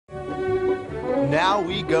now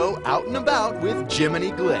we go out and about with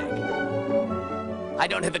Jiminy Glick. I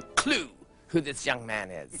don't have a clue who this young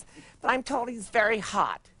man is, but I'm told he's very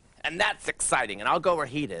hot. And that's exciting, and I'll go where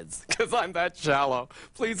he is, because I'm that shallow.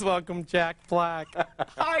 Please welcome Jack Black.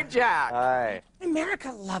 Hi, Jack. Hi.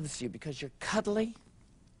 America loves you because you're cuddly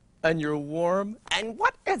and you're warm. And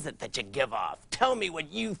what is it that you give off? Tell me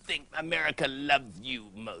what you think America loves you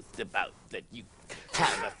most about, that you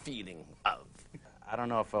have a feeling of. I don't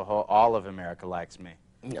know if all of America likes me.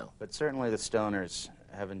 No. But certainly the stoners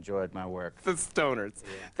have enjoyed my work. The stoners.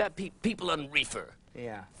 Yeah. That people on reefer.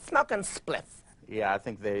 Yeah. Smoking spliffs. Yeah, I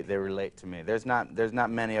think they relate to me. There's not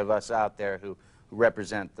many of us out there who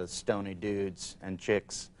represent the stony dudes and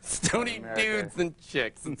chicks. Stony dudes and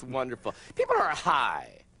chicks. It's wonderful. People are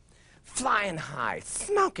high, flying high,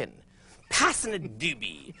 smoking, passing a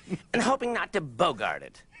doobie, and hoping not to bogart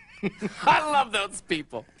it. I love those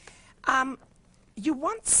people. You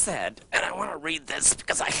once said, and I want to read this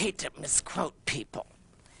because I hate to misquote people.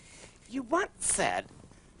 You once said,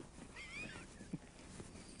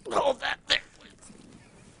 hold that there.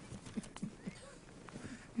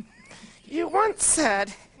 You once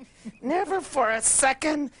said, never for a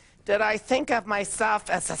second did I think of myself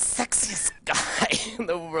as the sexiest guy in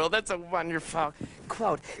the world. That's a wonderful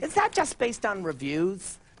quote. Is that just based on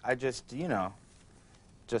reviews? I just,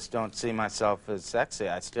 just don't see myself as sexy.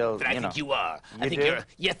 I still, But I think you are. I think you're,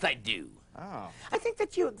 yes, I do. Oh. I think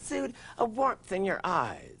that you exude a warmth in your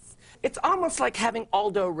eyes. It's almost like having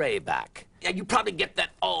Aldo Ray back. Yeah, you probably get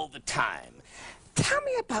that all the time. Tell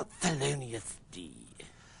me about Thelonious D.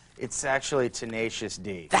 It's actually Tenacious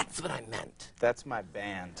D. That's what I meant. That's my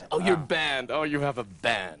band. Oh, your band. Oh, you have a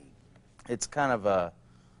band. It's kind of a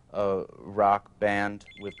rock band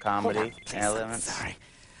with comedy Hold on, please, elements. I'm sorry.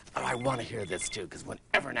 Oh, I want to hear this, too, because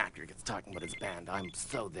whenever an actor gets talking about his band, I'm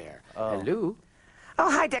so there. Oh. Hello?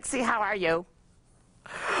 Oh, hi, Dixie. How are you?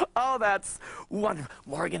 Oh, that's wonderful.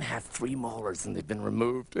 Morgan has 3 molars, and they've been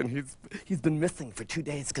removed, and he's been missing for 2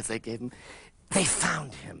 days because they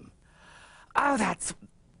found him. Oh,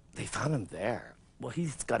 they found him there. Well,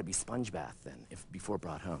 he's got to be sponge bath then, before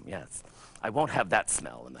brought home, yes. I won't have that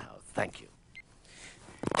smell in the house. Thank you.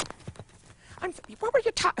 What were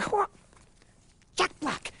you talking? Jack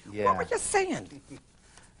Black. Yeah. What were you saying?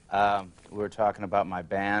 We were talking about my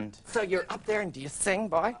band. So you're up there and do you sing,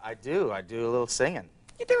 boy? I do a little singing.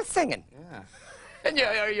 You do singing? Yeah. And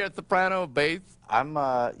you're a soprano, bass? I'm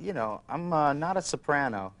not a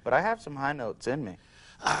soprano, but I have some high notes in me.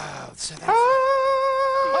 Oh, so that's...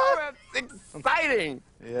 Oh, that's exciting.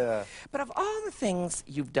 Yeah. But of all the things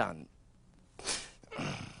you've done,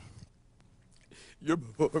 your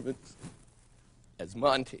performance as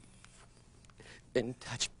Monty in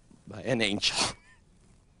Touched by an Angel.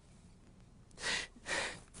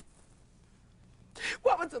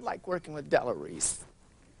 What was it like working with Della Reese?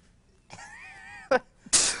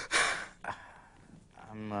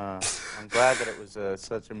 I'm glad that it was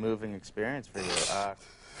such a moving experience for you.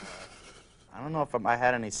 I don't know if I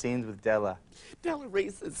had any scenes with Della. Della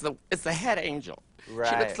Reese is the head angel. Right.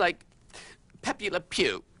 She looks like Pepe Le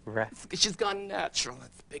Pew. Right. She's gone natural.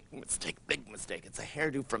 It's a big mistake. It's a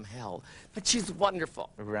hairdo from hell. But she's wonderful.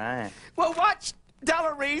 Right. Well, watch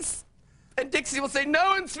Della Reese, and Dixie will say,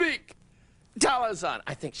 no and speak. Della's on.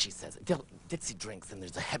 I think she says it. Dixie drinks, and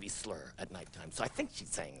there's a heavy slur at nighttime, so I think she's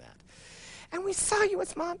saying that. And we saw you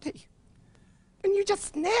as Monty, and you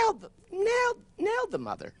just nailed the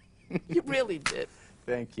mother. You really did.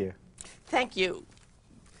 Thank you. Thank you.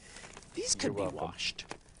 These could be welcome. washed.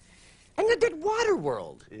 And you did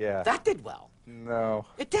Waterworld. Yeah. That did well. No.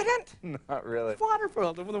 It didn't? Not really.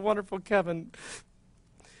 Waterworld with the wonderful Kevin.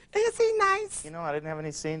 Is he nice? I didn't have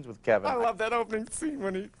any scenes with Kevin. I love that opening scene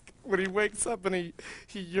when he wakes up and he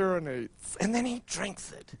urinates and then he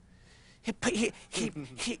drinks it.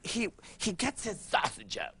 He gets his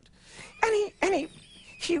sausage out and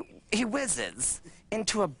he whizzes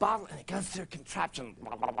into a bottle and it goes through a contraption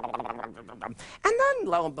and then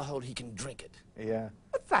lo and behold he can drink it. Yeah.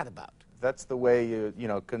 What's that about? That's the way you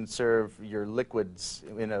conserve your liquids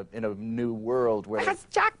in a new world where Has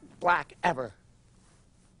Jack Black ever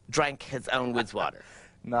drank his own whiz water?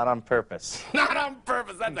 not on purpose. Not on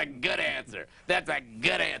purpose. That's a good answer. That's a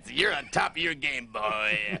good answer. You're on top of your game,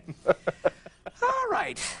 boy. All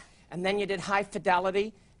right. And then you did High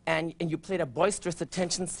Fidelity, and you played a boisterous,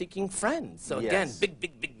 attention-seeking friend. So again, Yes.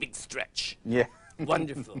 big stretch. Yeah.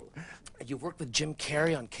 Wonderful. You worked with Jim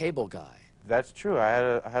Carrey on Cable Guy. That's true. I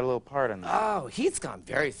had a little part in that. Oh, he's gone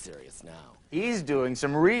very serious now. He's doing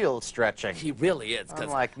some real stretching. He really is.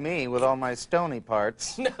 Unlike me with all my stony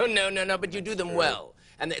parts. No, but you do them well.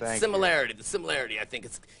 And the Thank similarity, I think,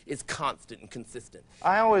 is constant and consistent.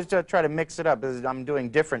 I always just try to mix it up. I'm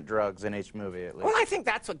doing different drugs in each movie, at least. Well, I think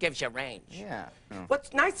that's what gives you range. Yeah.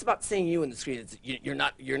 What's nice about seeing you in the screen is you're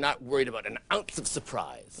not worried about an ounce of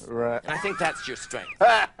surprise. Right. And I think that's your strength.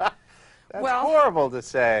 That's well, horrible to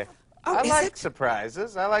say. Oh, I is like it?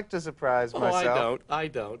 surprises. I like to surprise myself. I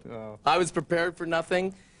don't. Oh. I was prepared for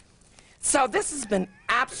nothing. So this has been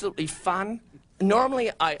absolutely fun. Normally,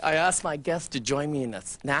 I ask my guests to join me in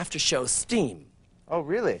an after-show steam. Oh,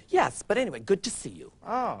 really? Yes, but anyway, good to see you.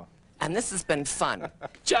 Oh. And this has been fun.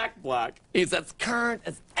 Jack Black, he's as current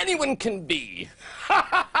as anyone can be.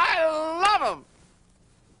 I love him.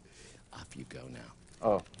 Off you go now.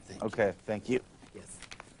 Oh, okay. Thank you. Yes.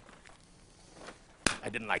 I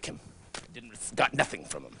didn't like him. Got nothing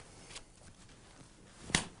from him.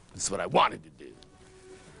 This is what I wanted to do.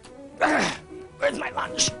 Where's my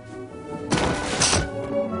lunch?